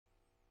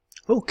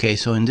Okay,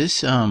 so in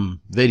this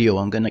video,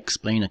 I'm going to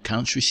explain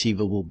accounts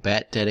receivable,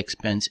 bad debt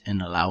expense, and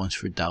allowance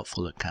for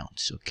doubtful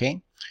accounts.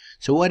 Okay,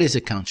 so what is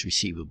accounts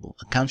receivable?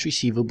 Accounts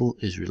receivable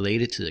is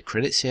related to the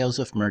credit sales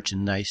of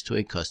merchandise to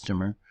a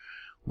customer,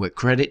 where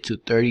credit to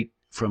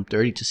from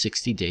 30 to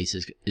 60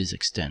 days is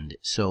extended.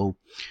 So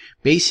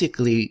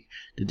basically,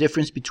 the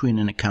difference between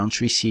an accounts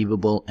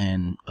receivable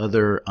and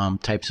other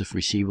types of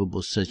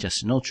receivables, such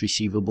as notes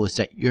receivable, is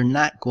that you're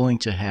not going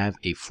to have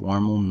a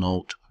formal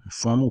note, a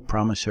formal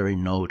promissory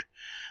note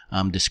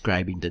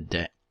describing the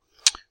debt.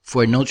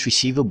 For a notes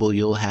receivable,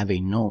 you'll have a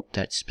note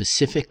that's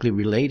specifically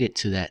related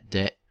to that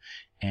debt,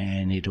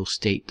 and it'll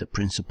state the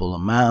principal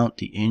amount,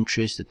 the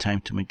interest, the time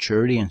to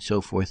maturity, and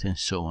so forth and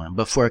so on.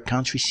 But for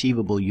accounts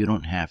receivable, you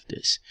don't have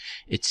this.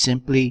 It's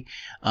simply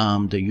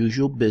the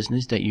usual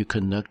business that you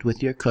conduct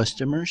with your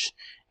customers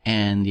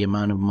and the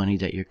amount of money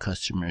that your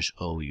customers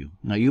owe you.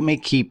 Now, you may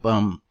keep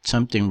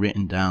something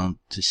written down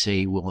to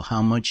say, well,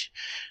 how much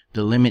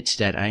the limits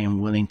that I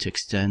am willing to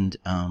extend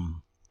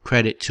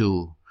credit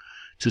to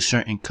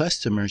certain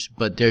customers,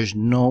 but there's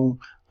no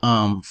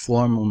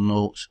formal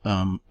notes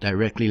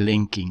directly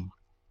linking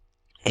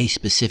a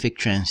specific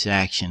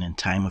transaction and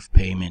time of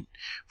payment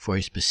for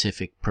a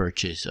specific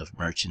purchase of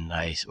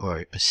merchandise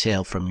or a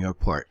sale from your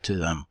part to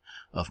them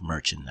of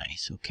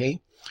merchandise. Okay,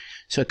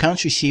 so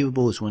accounts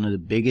receivable is one of the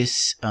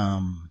biggest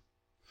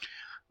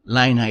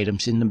line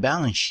items in the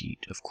balance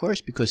sheet, of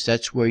course, because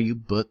that's where you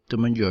book the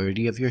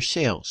majority of your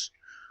sales.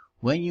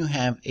 When you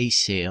have a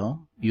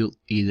sale, you'll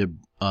either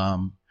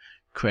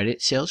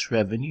credit sales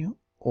revenue,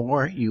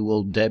 or you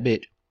will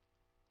debit.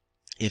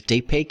 If they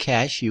pay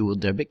cash, you will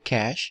debit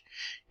cash.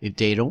 If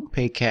they don't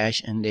pay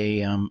cash and they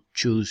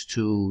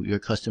your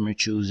customer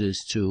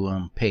chooses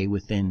to pay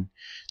within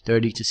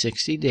 30 to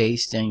 60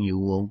 days, then you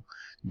will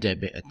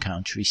debit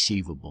accounts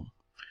receivable.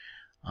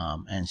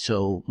 And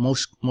so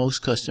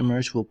most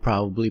customers will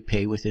probably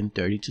pay within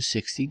 30 to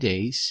 60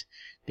 days.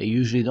 They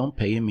usually don't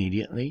pay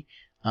immediately.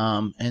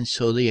 And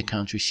so the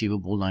accounts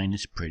receivable line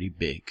is pretty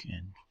big.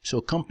 And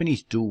so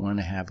companies do want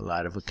to have a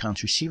lot of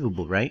accounts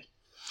receivable, right?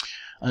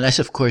 Unless,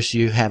 of course,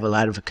 you have a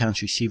lot of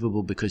accounts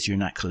receivable because you're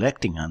not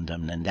collecting on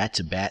them, then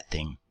that's a bad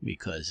thing,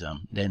 because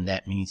then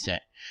that means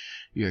that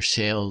you're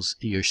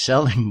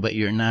selling, but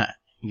you're not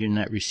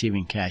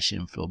receiving cash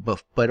inflow.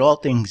 But all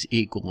things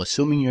equal,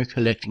 assuming you're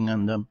collecting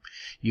on them,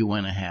 you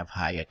want to have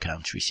high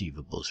accounts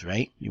receivables,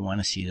 right? You want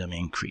to see them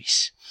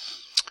increase.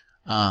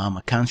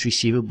 Accounts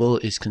receivable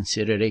is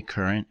considered a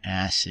current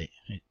asset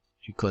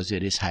because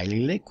it is highly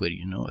liquid.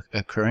 You know,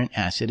 a current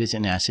asset is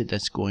an asset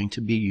that's going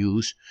to be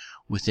used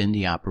within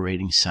the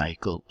operating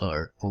cycle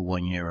or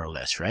 1 year or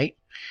less, right?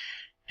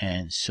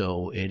 And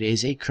so it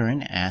is a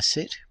current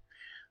asset.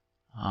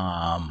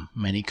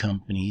 Many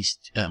companies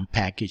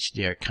package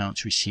their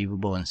accounts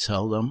receivable and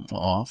sell them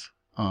off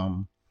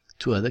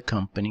to other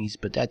companies,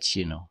 but that's,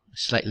 you know,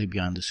 slightly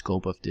beyond the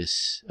scope of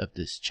this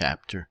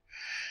chapter.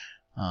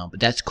 But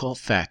that's called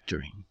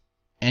factoring.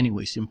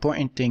 Anyways, the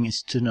important thing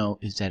is to know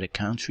is that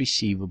accounts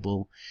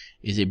receivable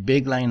is a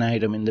big line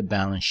item in the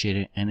balance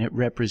sheet, and it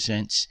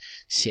represents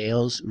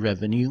sales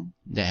revenue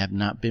that have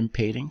not been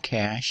paid in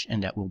cash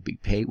and that will be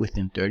paid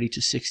within 30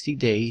 to 60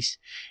 days,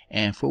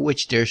 and for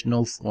which there's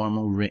no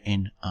formal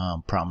written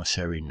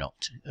promissory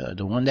note.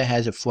 The one that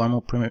has a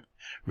formal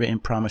written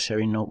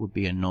promissory note would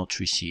be a notes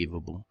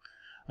receivable.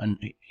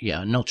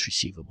 A notes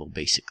receivable,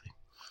 basically.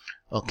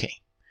 Okay.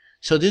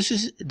 So this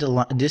is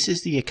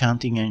the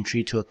accounting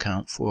entry to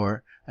account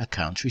for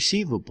accounts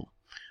receivable.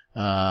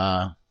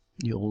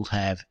 You'll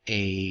have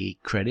a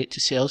credit to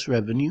sales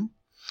revenue,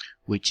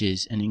 which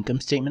is an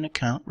income statement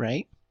account,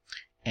 right?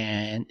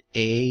 And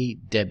a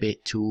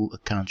debit to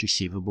accounts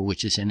receivable,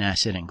 which is an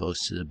asset and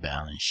goes to the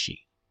balance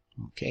sheet.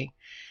 Okay.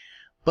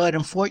 But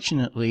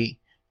unfortunately,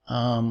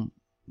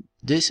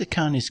 this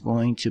account is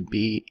going to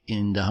be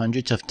in the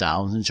hundreds of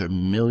thousands or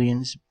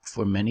millions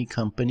for many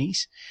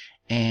companies,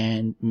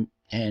 and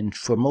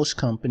for most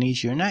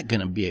companies, you're not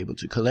going to be able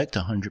to collect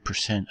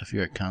 100% of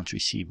your accounts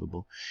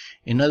receivable.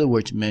 In other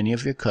words, many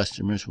of your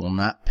customers will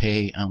not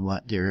pay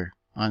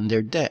on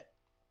their debt.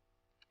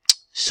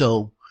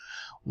 So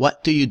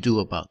what do you do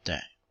about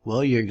that?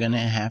 Well, you're going to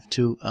have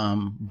to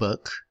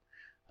book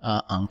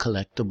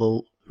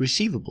uncollectible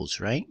receivables,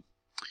 right?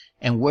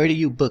 And where do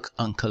you book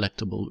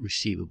uncollectible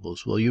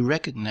receivables? Well, you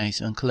recognize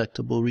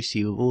uncollectible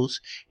receivables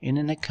in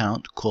an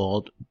account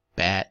called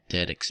bad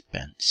debt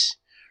expense.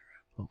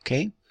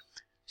 Okay?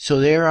 So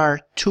there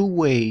are two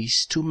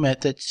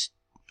methods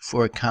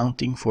for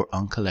accounting for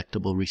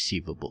uncollectible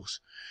receivables.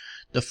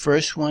 The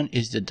first one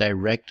is the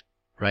direct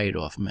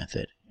write-off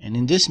method. And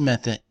in this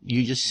method,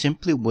 you just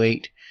simply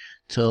wait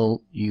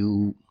till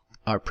you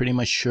are pretty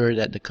much sure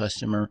that the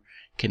customer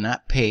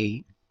cannot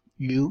pay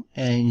you,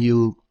 and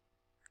you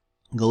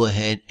go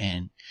ahead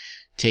and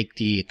take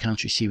the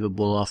accounts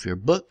receivable off your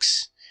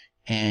books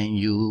and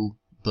you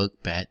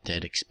book bad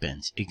debt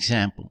expense.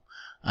 Example,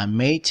 on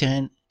May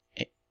 10,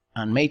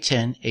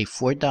 a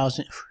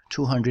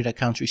 4,200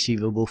 accounts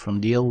receivable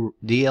from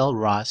D.L.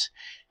 Ross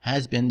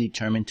has been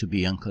determined to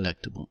be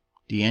uncollectible.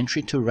 The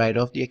entry to write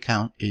off the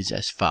account is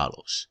as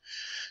follows.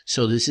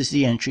 So this is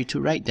the entry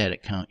to write that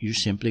account. You're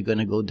simply going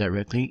to go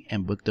directly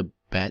and book the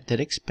bad debt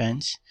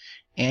expense,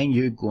 and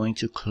you're going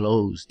to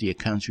close the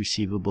accounts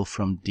receivable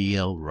from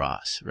DL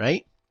Ross,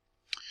 right?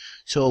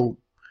 So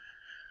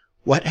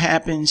what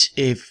happens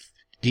if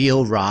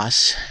DL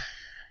Ross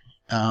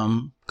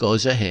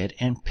goes ahead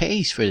and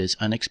pays for this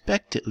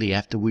unexpectedly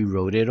after we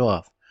wrote it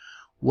off?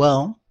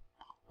 Well,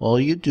 all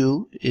you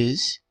do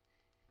is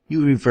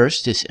you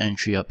reverse this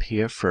entry up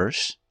here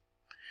first.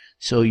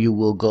 So you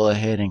will go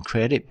ahead and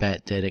credit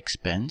bad debt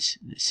expense.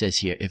 It says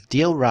here, if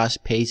DL Ross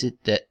pays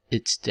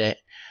its debt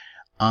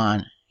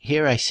on,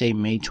 here I say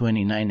May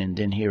 29, and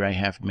then here I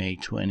have May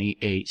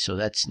 28. So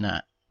that's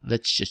not,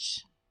 let's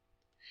just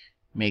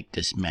make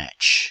this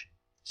match.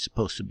 It's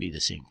supposed to be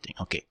the same thing.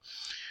 Okay.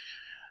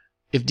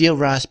 If DL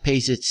Ross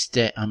pays its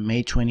debt on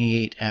May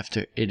 28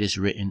 after it is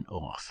written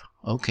off.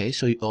 Okay,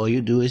 so all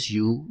you do is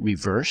you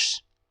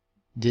reverse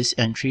this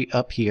entry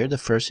up here, the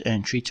first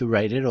entry, to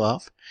write it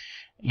off.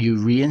 You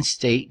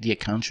reinstate the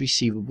accounts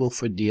receivable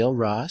for DL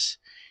Ross,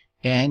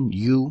 and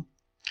you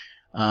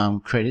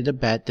credit the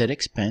bad debt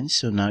expense.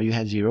 So now you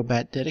have 0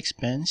 bad debt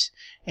expense,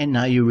 and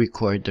now you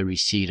record the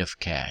receipt of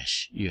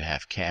cash. You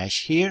have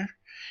cash here,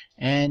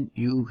 and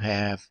you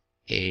have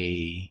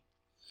a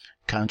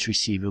accounts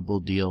receivable.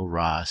 DL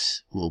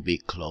Ross will be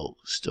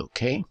closed.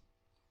 Okay.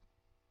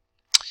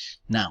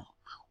 Now,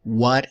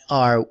 what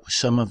are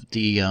some of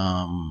the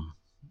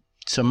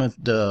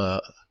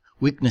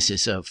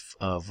weaknesses of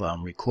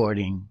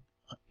recording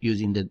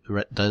using the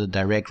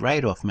direct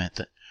write-off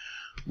method?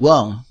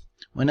 Well,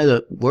 one of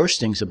the worst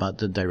things about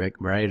the direct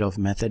write-off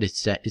method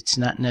is that it's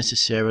not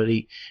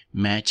necessarily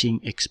matching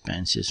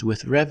expenses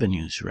with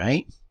revenues,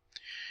 right?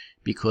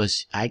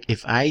 Because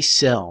if I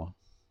sell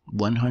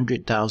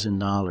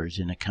 $100,000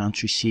 in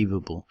accounts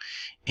receivable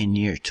in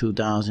year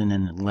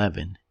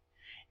 2011,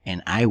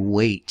 and I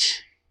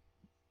wait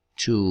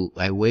till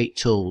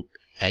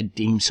I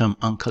deem some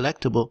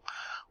uncollectible,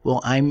 well,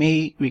 I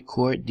may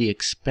record the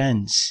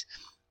expense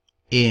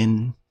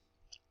in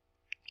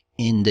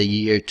the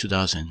year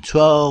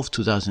 2012,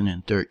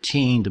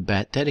 2013, the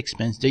bad debt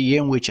expense, the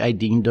year in which I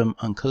deemed them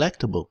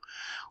uncollectible.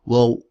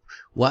 Well,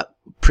 what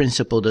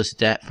principle does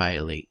that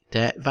violate?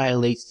 That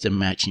violates the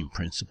matching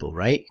principle,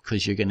 right?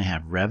 Because you're going to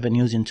have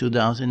revenues in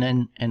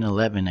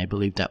 2011, I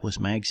believe that was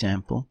my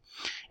example,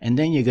 and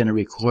then you're going to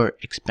record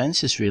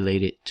expenses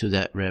related to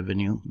that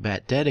revenue,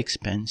 bad debt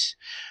expense,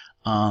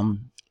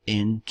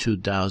 in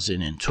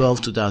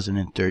 2012,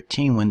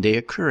 2013 when they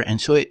occur, and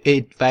so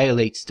it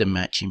violates the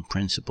matching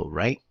principle,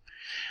 right?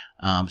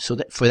 So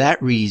that for that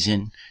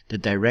reason, the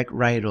direct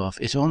write-off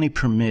is only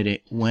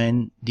permitted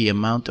when the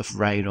amount of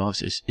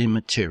write-offs is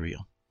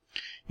immaterial.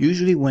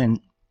 Usually when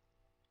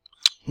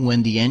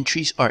the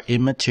entries are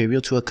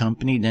immaterial to a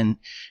company, then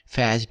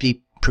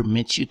FASB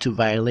permits you to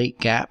violate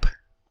GAAP,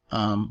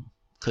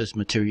 because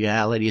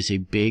materiality is a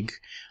big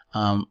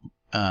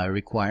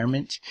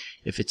requirement.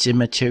 If it's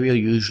immaterial,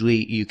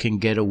 usually you can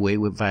get away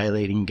with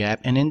violating GAAP,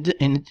 and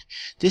in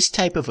this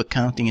type of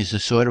accounting is a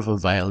sort of a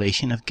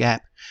violation of GAAP,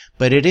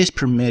 but it is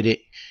permitted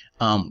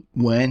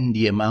when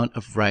the amount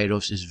of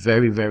write-offs is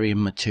very, very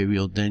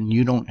immaterial. Then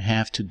you don't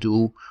have to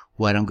do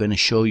what I'm going to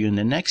show you in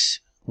the next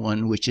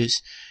one, which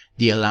is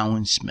the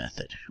allowance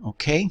method.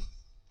 Okay,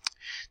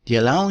 the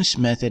allowance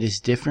method is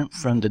different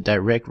from the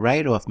direct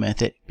write-off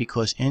method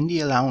because in the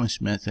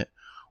allowance method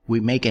we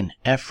make an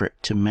effort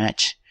to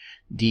match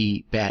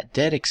the bad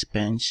debt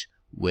expense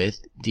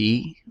with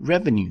the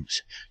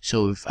revenues.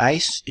 So if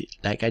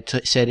like I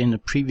said in the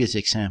previous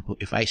example,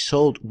 if I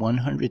sold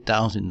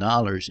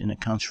 $100,000 in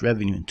accounts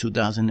revenue in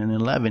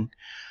 2011,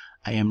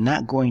 I am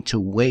not going to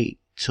wait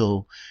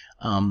till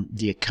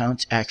the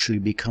accounts actually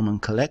become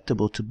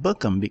uncollectible to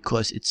book them,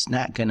 because it's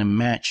not going to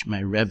match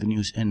my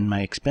revenues and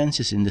my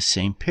expenses in the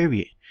same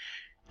period.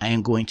 I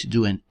am going to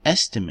do an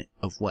estimate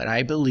of what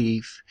I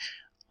believe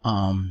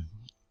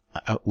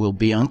will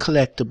be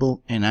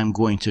uncollectible, and I'm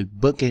going to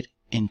book it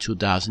in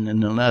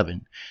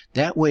 2011.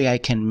 That way I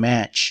can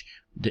match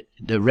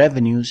the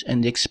revenues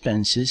and the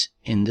expenses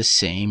in the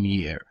same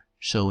year.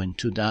 So in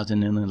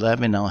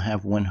 2011 I'll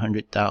have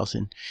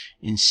 100,000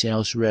 in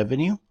sales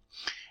revenue,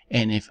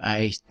 and if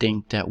I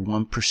think that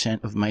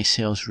 1% of my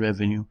sales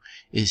revenue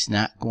is I'm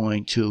not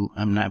going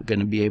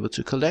to be able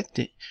to collect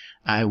it,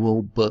 I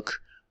will book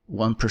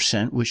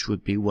 1%, which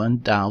would be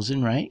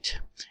 1,000, right?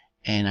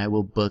 And I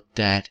will book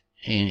that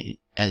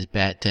as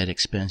bad debt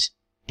expense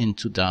in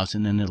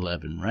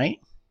 2011, right?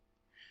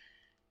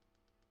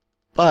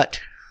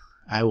 But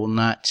I will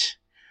not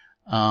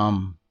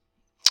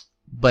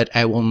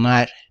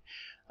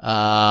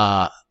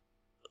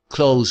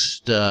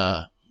close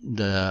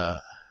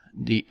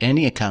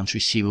any accounts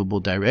receivable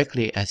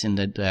directly, as in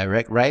the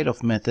direct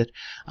write-off method.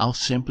 I'll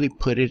simply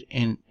put it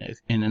in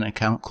an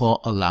account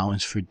called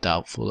allowance for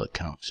doubtful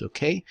accounts.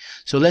 Okay,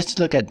 so let's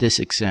look at this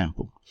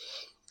example.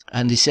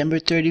 On December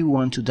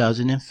 31,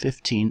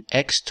 2015,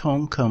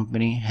 X-Tone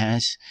Company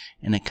has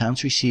an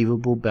accounts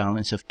receivable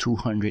balance of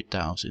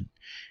 $200,000.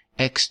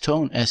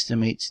 X-Tone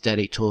estimates that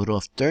a total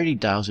of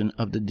 $30,000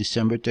 of the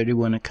December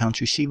 31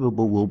 accounts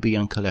receivable will be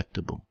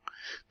uncollectible.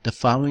 the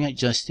following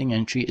adjusting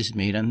entry is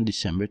made on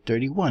December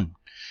 31.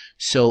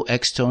 So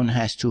Xtone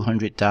has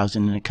 $200,000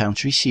 in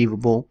accounts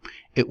receivable.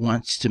 It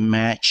wants to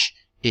match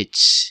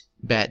its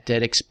bad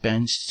debt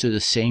expense to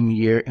the same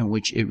year in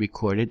which it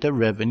recorded the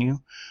revenue,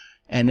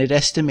 and it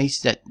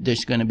estimates that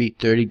there's going to be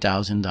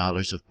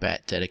 $30,000 of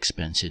bad debt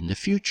expense in the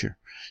future.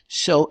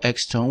 So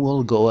Xtone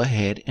will go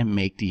ahead and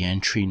make the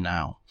entry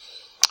now.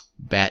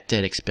 Bad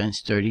debt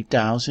expense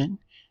 $30,000,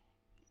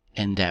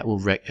 and that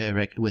will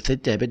with a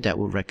debit that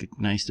will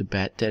recognize the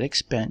bad debt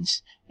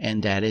expense,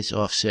 and that is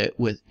offset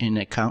with an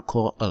account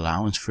called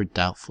allowance for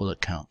doubtful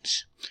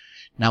accounts.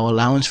 Now,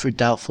 allowance for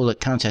doubtful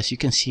accounts, as you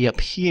can see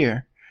up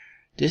here,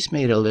 this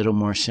made a little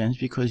more sense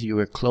because you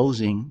were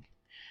closing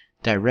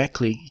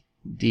directly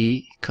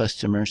the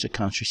customer's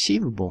accounts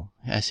receivable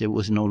as it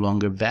was no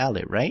longer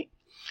valid, right?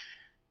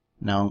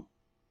 Now,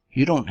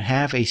 you don't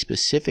have a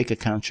specific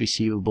accounts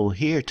receivable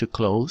here to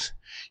close.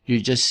 You're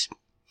just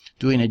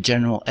doing a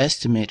general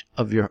estimate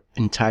of your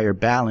entire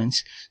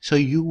balance, so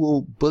you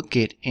will book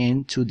it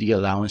into the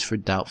allowance for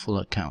doubtful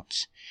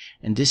accounts.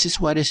 And this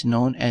is what is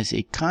known as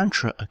a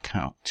contra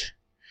account.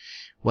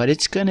 What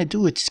it's going to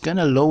do, it's going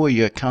to lower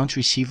your accounts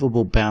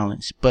receivable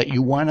balance, but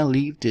you want to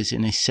leave this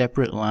in a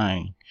separate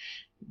line.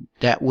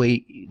 That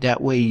way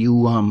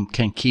you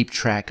can keep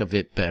track of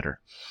it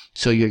better.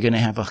 So you're going to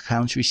have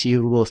accounts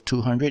receivable of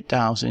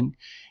 $200,000.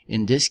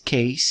 In this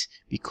case,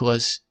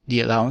 because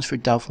the allowance for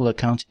doubtful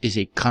accounts is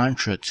a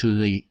contra to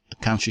the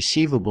accounts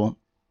receivable,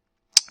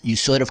 you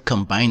sort of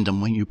combine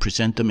them when you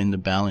present them in the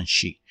balance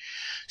sheet.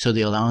 So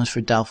the allowance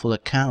for doubtful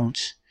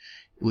accounts,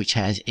 which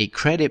has a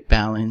credit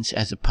balance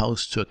as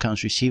opposed to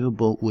accounts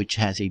receivable, which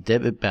has a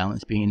debit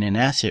balance being an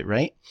asset,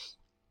 right,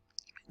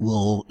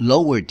 will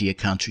lower the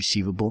accounts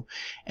receivable,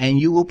 and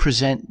you will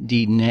present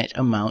the net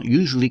amount.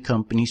 Usually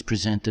companies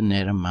present the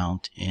net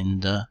amount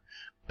in the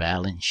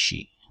balance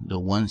sheet, the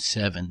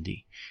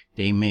 170.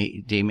 They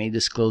may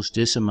disclose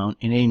this amount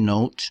in a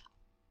note,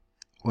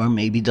 or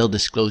maybe they'll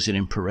disclose it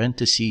in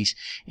parentheses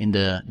in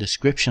the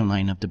description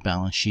line of the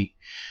balance sheet.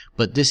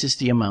 But this is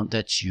the amount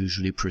that's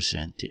usually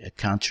presented,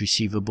 accounts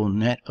receivable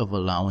net of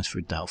allowance for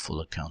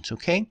doubtful accounts,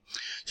 okay?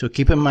 So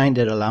keep in mind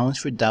that allowance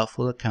for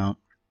doubtful account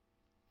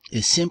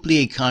is simply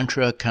a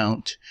contra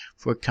account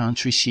for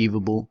accounts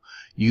receivable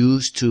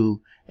used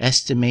to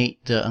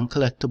estimate the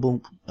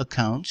uncollectible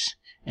accounts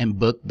and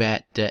book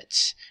bad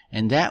debts.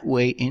 And that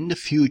way in the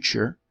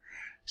future,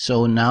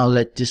 so now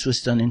this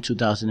was done in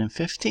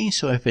 2015,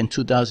 so if in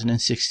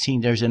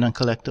 2016 there's an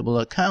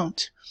uncollectible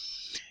account,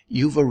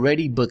 you've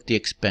already booked the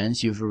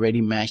expense, you've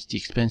already matched the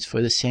expense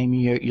for the same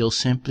year, you'll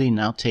simply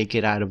now take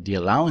it out of the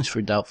allowance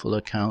for doubtful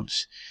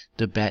accounts,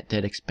 the bad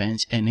debt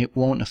expense, and it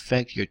won't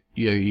affect your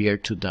year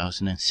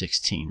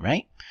 2016,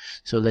 right?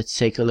 So let's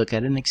take a look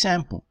at an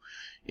example.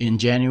 In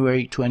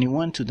January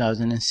 21,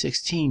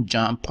 2016,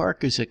 John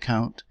Parker's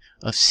account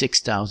of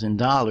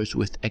 $6,000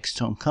 with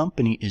Xtone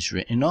Company is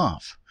written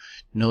off.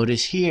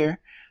 Notice here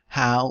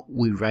how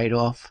we write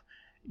off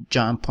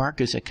John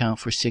Parker's account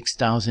for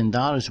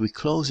 $6,000. We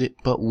close it,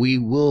 but we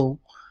will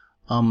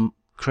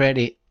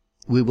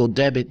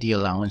debit the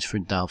allowance for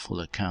doubtful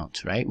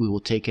accounts, right? We will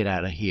take it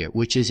out of here,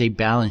 which is a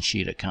balance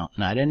sheet account,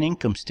 not an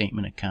income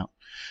statement account.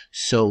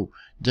 So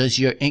does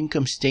your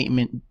income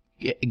statement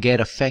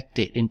get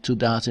affected in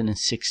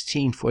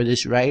 2016 for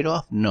this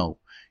write-off? No.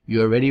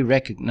 You already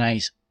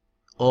recognize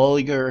all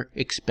your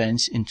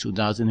expense in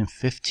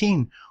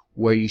 2015,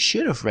 where you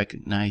should have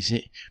recognized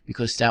it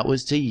because that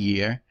was the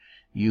year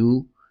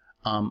you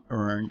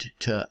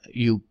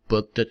you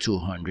booked the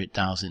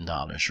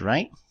 $200,000,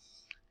 right?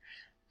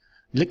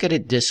 Look at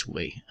it this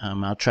way.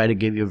 I'll try to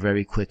give you a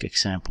very quick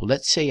example.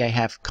 Let's say I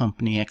have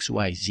company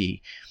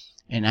XYZ,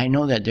 and I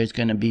know that there's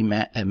going to be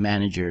a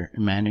manager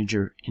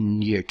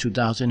in year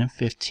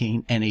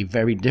 2015 and a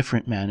very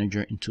different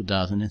manager in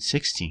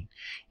 2016.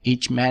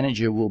 Each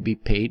manager will be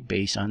paid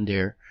based on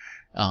their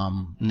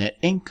net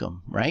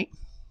income, right?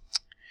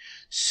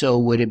 So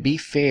would it be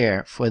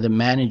fair for the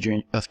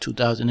manager of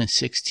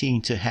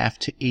 2016 to have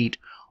to eat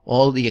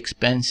all the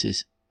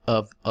expenses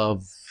of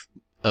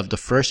the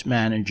first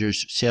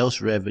manager's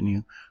sales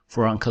revenue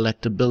for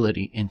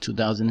uncollectability in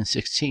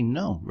 2016?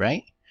 No,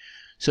 right?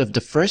 So if the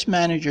first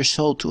manager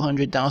sold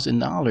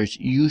 $200,000,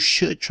 you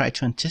should try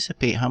to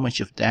anticipate how much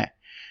of that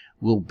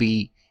will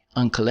be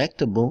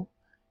uncollectible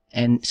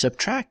and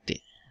subtract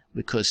it,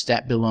 because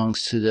that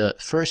belongs to the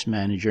first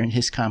manager and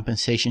his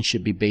compensation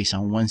should be based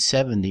on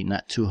 170,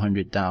 not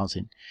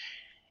 200,000.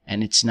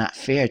 And it's not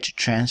fair to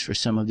transfer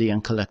some of the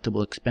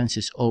uncollectible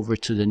expenses over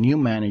to the new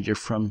manager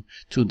from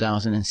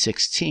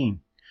 2016.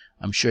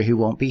 I'm sure he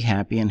won't be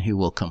happy and he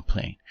will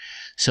complain.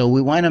 So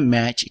we want to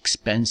match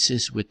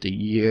expenses with the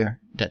year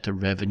that the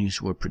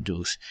revenues were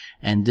produced.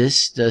 And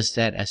this does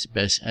that as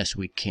best as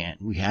we can.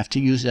 We have to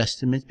use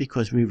estimates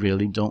because we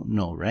really don't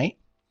know, right?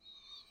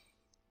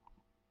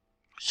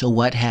 So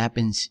what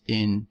happens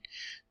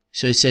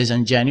so it says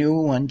on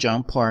January 1,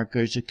 John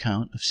Parker's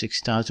account of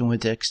 $6,000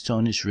 with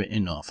Xtone is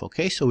written off.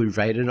 Okay, so we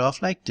write it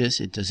off like this.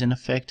 It doesn't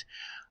affect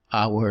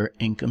our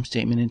income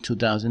statement in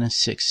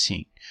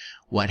 2016.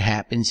 What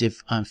happens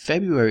if on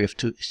February of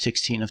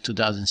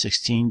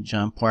 2016,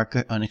 John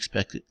Parker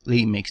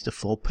unexpectedly makes the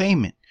full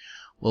payment?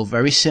 Well,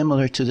 very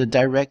similar to the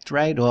direct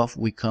write-off,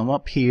 we come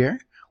up here,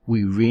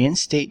 we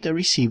reinstate the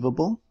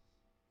receivable.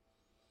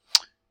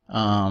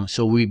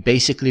 So we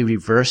basically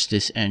reverse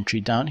this entry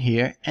down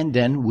here, and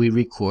then we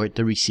record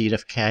the receipt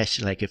of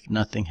cash like if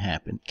nothing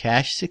happened.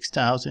 Cash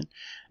 $6,000,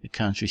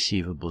 accounts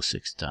receivable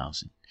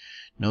 $6,000.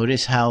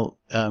 Notice how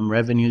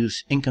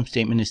revenue's income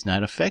statement is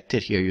not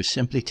affected here. You're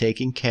simply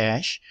taking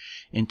cash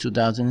in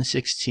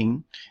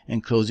 2016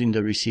 and closing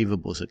the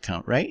receivables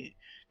account, right?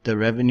 The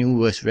revenue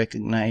was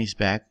recognized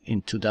back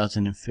in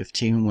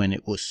 2015 when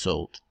it was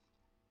sold.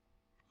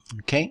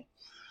 Okay?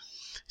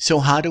 So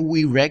how do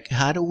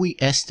we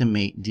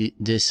estimate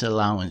this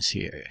allowance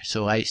here?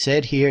 So I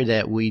said here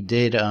that we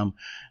did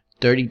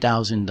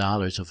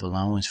 $30,000 of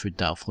allowance for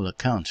doubtful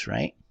accounts,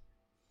 right?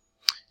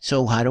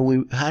 So how do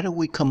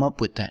we come up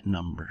with that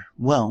number?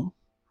 Well,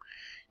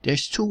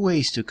 there's two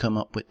ways to come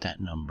up with that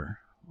number.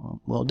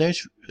 Well,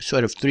 there's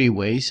sort of three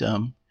ways,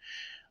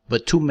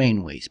 but two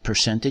main ways.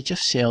 Percentage of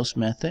sales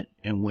method,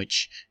 in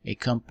which a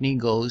company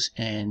goes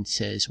and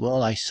says,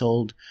 well, I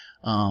sold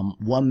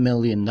 $1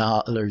 million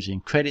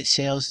in credit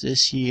sales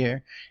this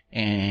year,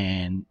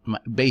 and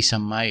based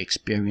on my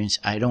experience,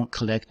 I don't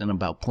collect on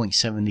about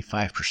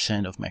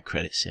 0.75% of my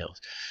credit sales.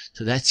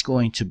 So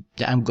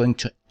I'm going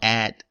to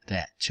add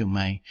that to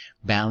my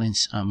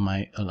balance on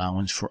my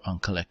allowance for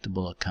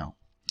uncollectible account.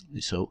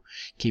 So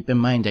keep in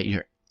mind that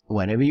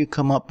whatever you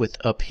come up with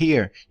up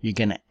here, you're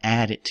going to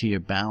add it to your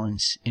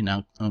balance in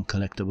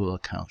uncollectible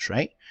accounts,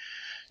 right?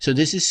 So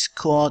this is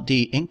called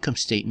the income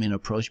statement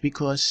approach,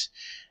 because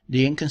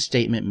the income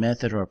statement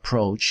method or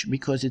approach,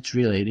 because it's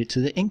related to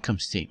the income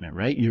statement,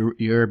 right?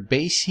 You're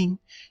basing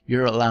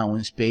your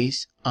allowance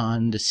based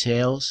on the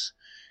sales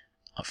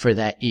for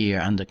that year,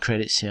 on the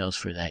credit sales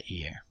for that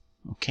year.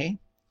 Okay?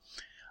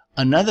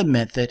 Another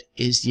method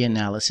is the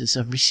analysis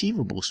of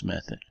receivables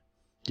method.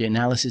 The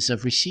analysis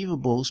of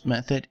receivables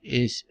method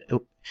is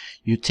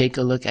you take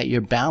a look at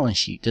your balance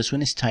sheet. This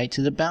one is tied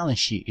to the balance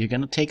sheet. You're going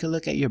to take a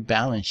look at your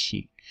balance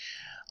sheet.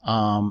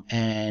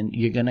 And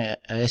you're going to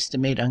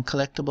estimate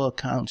uncollectible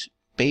accounts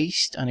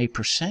based on a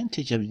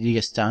percentage of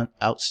the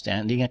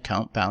outstanding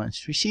account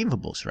balance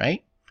receivables,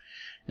 right?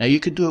 Now you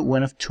could do it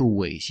one of two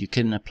ways. You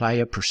can apply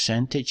a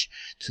percentage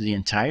to the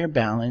entire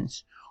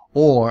balance,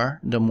 or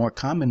the more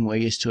common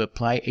way is to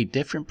apply a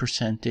different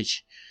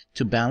percentage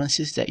to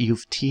balances that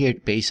you've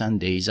tiered based on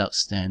days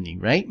outstanding,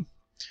 right?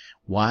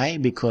 Why?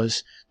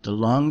 Because the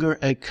longer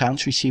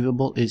accounts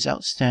receivable is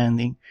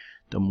outstanding,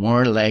 the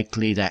more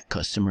likely that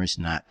customer is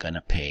not going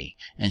to pay.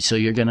 And so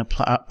you're going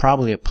to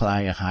probably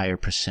apply a higher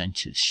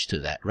percentage to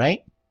that,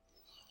 right?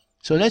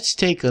 So let's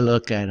take a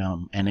look at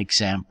an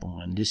example.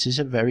 And this is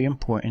a very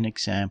important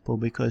example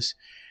because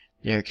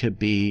there could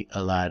be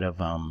a lot of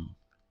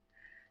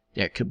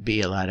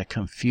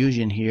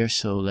confusion here.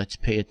 So let's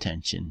pay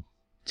attention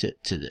to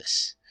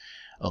this.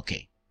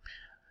 Okay.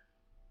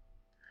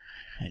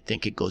 I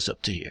think it goes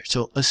up to here.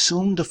 So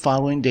assume the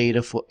following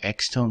data for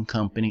X-Tone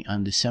Company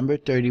on December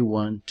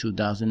 31,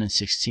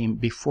 2016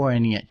 before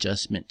any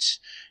adjustments.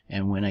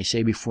 And when I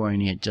say before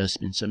any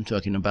adjustments, I'm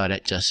talking about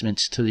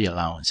adjustments to the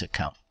allowance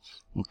account.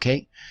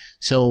 Okay,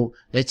 so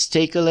let's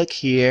take a look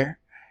here.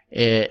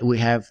 We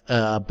have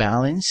a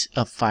balance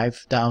of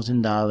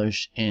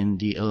 $5,000 in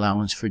the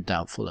allowance for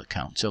doubtful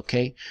accounts.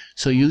 Okay,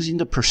 so using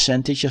the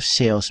percentage of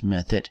sales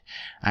method,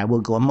 I will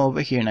go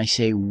over here and I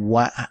say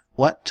what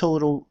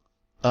total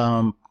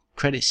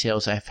credit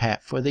sales I've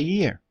had for the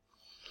year,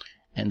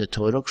 and the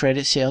total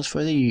credit sales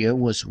for the year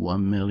was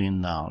 $1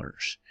 million.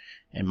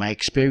 And my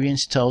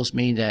experience tells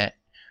me that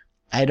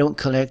I don't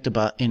collect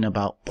about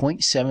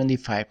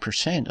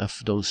 0.75%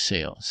 of those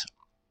sales.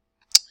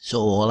 So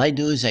all I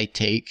do is I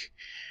take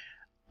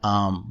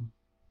 $1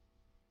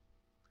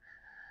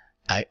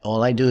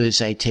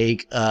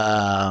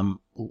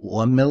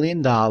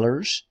 million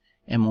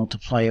and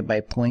multiply it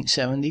by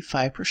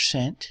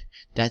 0.75%.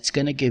 That's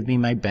going to give me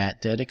my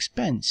bad debt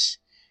expense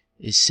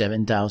is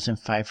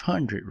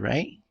 $7,500,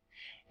 right?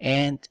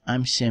 And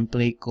I'm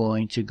simply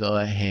going to go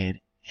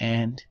ahead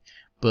and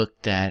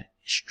book that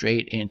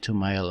straight into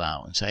my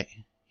allowance.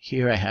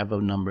 Here I have a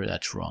number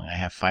that's wrong. I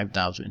have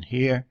 5,000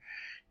 here,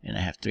 and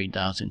I have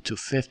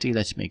 3,250.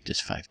 Let's make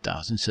this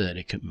 5,000 so that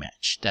it can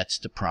match. That's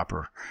the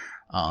proper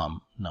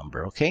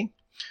number, okay?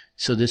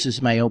 So this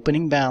is my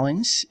opening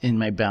balance in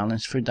my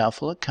balance for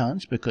doubtful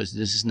accounts, because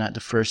this is not the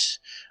first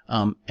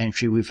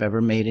entry we've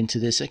ever made into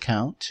this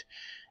account.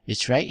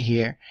 It's right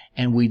here,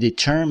 and we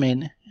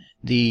determine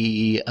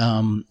the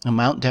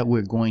amount that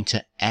we're going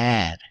to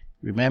add.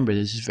 Remember,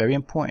 this is very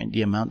important.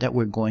 The amount that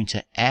we're going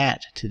to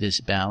add to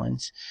this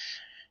balance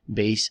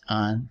based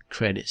on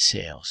credit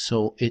sales.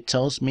 So it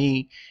tells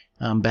me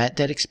bad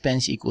debt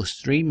expense equals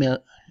 3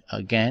 million.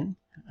 Again,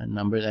 a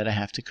number that I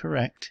have to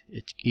correct.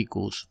 It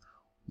equals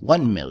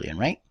 1 million,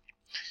 right?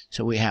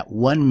 So we have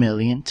 1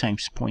 million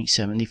times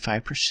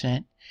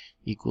 0.75%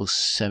 equals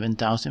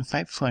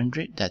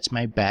 7,500. That's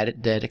my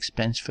bad debt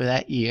expense for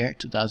that year,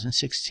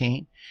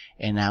 2016.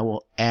 And I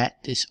will add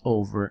this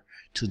over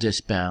to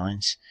this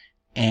balance,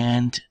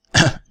 and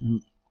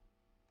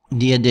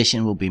the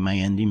addition will be my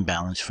ending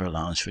balance for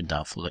allowance for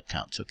doubtful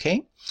accounts.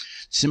 Okay,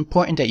 it's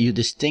important that you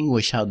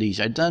distinguish how these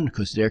are done,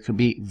 because there could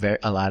be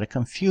a lot of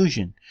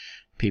confusion.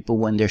 People,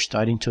 when they're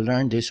starting to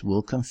learn this,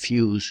 will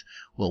confuse,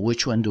 well,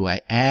 which one do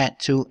I add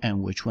to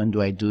and which one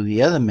do I do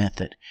the other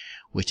method,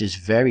 which is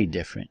very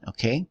different.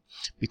 Okay,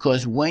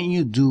 because when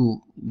you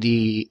do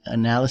the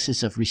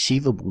analysis of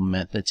receivable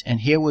methods, and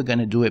here we're going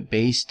to do it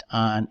based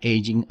on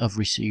aging of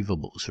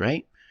receivables,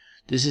 right?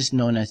 This is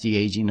known as the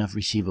aging of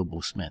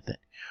receivables method.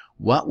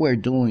 What we're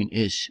doing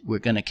is we're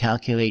going to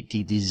calculate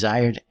the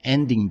desired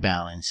ending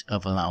balance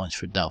of allowance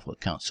for doubtful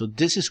accounts. So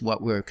this is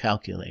what we're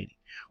calculating.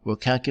 We're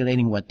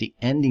calculating what the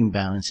ending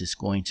balance is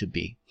going to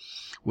be.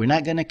 We're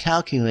not going to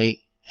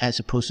calculate, as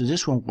opposed to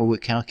this one where we're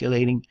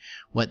calculating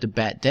what the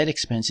bad debt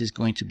expense is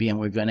going to be and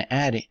we're going to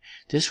add it.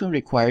 This one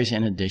requires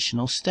an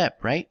additional step,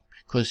 right?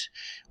 Because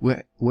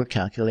we're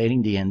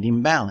calculating the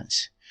ending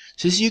balance.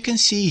 So as you can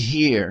see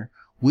here,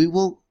 we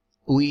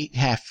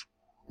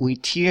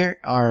tier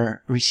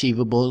our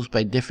receivables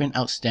by different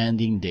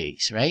outstanding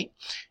days, right?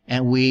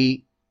 And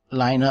we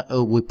line up,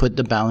 we put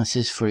the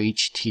balances for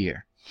each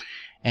tier.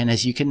 And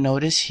as you can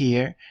notice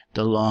here,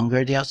 the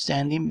longer the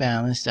outstanding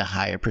balance, the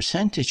higher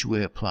percentage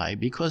we apply,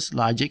 because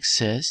logic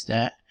says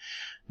that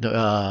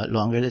the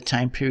longer the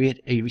time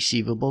period a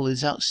receivable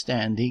is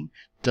outstanding,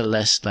 the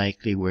less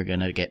likely we're going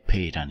to get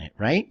paid on it,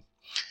 right?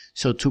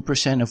 So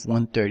 2% of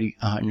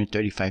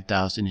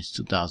 135,000 is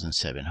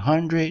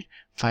 2,700.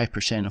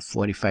 5% of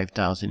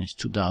 45,000 is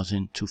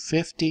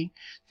 2,250.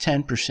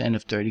 10%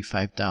 of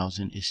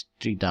 35,000 is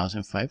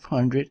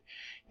 3,500.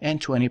 And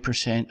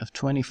 20% of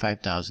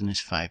 25,000 is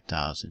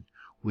 5,000.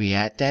 We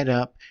add that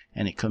up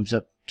and it comes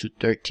up to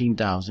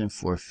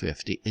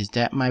 13,450. Is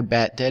that my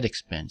bad debt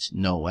expense?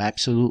 No,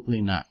 absolutely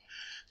not.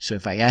 So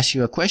if I ask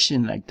you a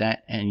question like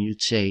that and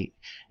you'd say,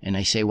 and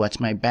I say,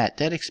 what's my bad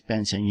debt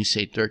expense? And you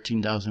say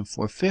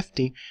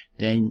 13,450,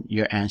 then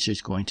your answer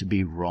is going to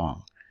be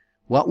wrong.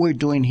 What we're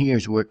doing here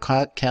is we're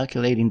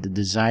calculating the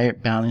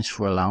desired balance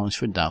for allowance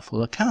for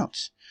doubtful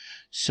accounts.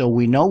 So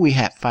we know we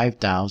have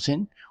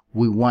 5,000.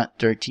 We want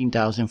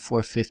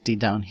 13,450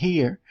 down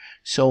here.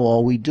 So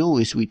all we do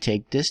is we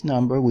take this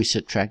number, we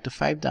subtract the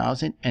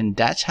 5,000, and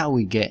that's how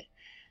we get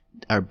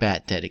our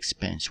bad debt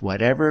expense.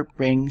 Whatever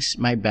brings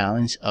my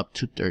balance up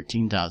to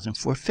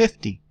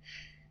 13,450.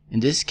 In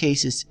this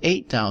case, it's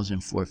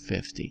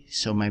 8,450.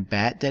 So my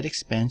bad debt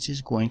expense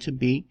is going to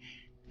be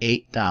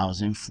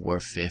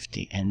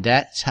 8,450. And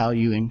that's how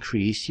you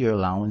increase your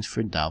allowance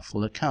for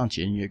doubtful accounts.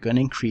 And you're going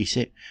to increase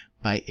it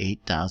by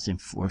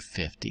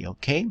 8,450.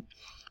 Okay?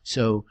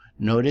 So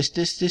notice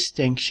this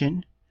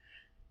distinction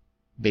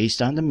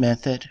based on the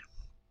method.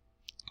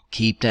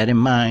 Keep that in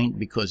mind,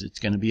 because it's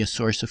going to be a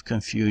source of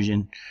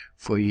confusion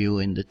for you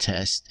in the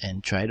test,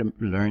 and try to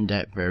learn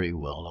that very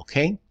well.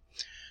 Okay?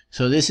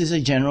 So this is a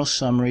general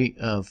summary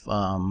of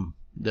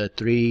the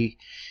three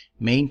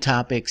main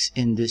topics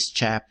in this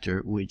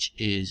chapter, which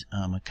is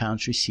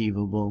accounts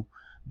receivable,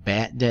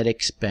 bad debt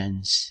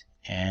expense,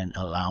 and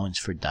allowance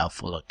for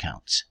doubtful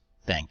accounts.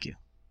 Thank you.